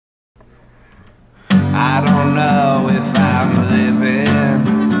I don't know if I'm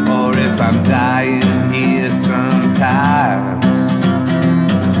living or if I'm dying here sometimes,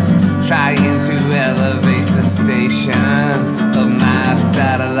 trying to elevate the station of my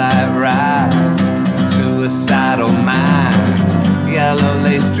satellite rides. Suicidal mind, yellow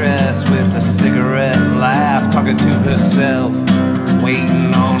lace dress with a cigarette laugh, talking to herself,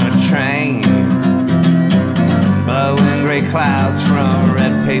 waiting on a train. Blowing gray clouds from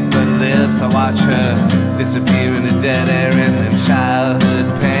red paper lips, I watch her disappear in the dead air in them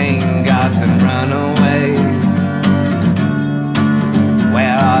childhood pain gods and runaways.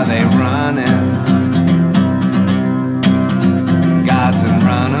 Where are they running? Gods and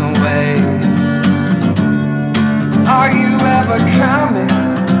runaways. Are you ever coming?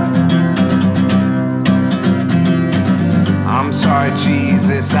 I'm sorry,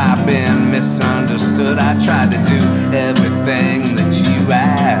 Jesus, I've been misunderstood. I tried to do everything that you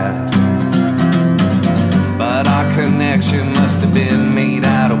asked, but our connection must have been made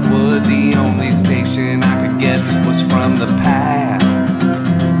out of wood. The only station I could get was from the past.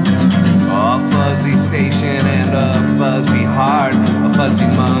 A fuzzy station and a fuzzy heart, a fuzzy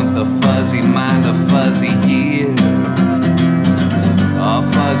month, a fuzzy mind, a fuzzy year, a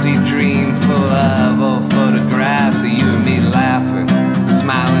fuzzy dream full of old photographs of you and me laughing,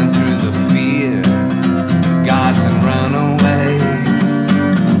 smiling through the fear. Gods and runaways,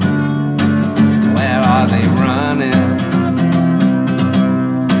 where are they running?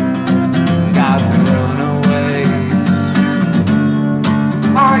 Gods and runaways.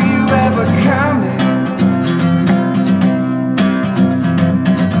 Are you ever coming?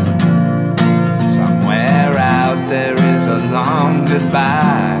 Somewhere out there is a long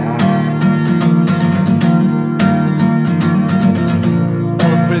goodbye,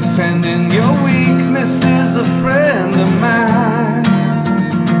 or pretending your weakness is a friend of mine.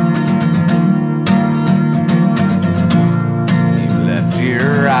 You left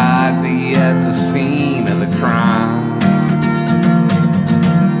your ID at the scene of the crime.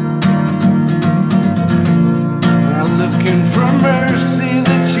 Looking for mercy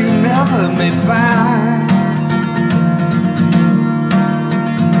that you never may find.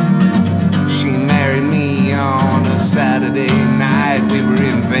 She married me on a Saturday night. We were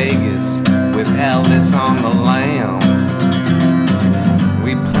in Vegas with Elvis on the lam.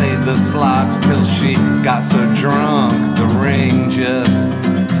 We played the slots till she got so drunk the ring just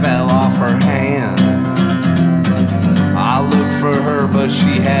fell off her hand. I looked for her, but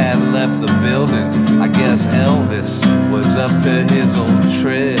she had left the building. I guess Elvis was up to his old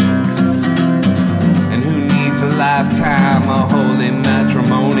tricks. And who needs a lifetime of holy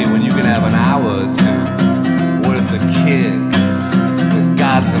matrimony when you can have an hour or two worth of kicks with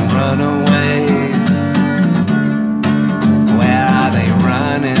gods and runaways? Where are they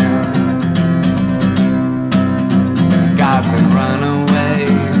running? Gods and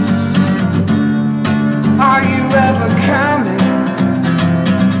runaways. Are you ever coming?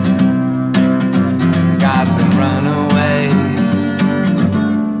 Gods and runaways.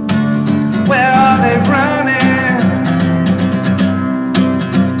 Where are they running?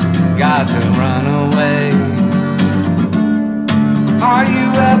 Gods and runaways. Are you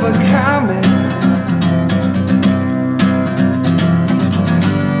ever coming?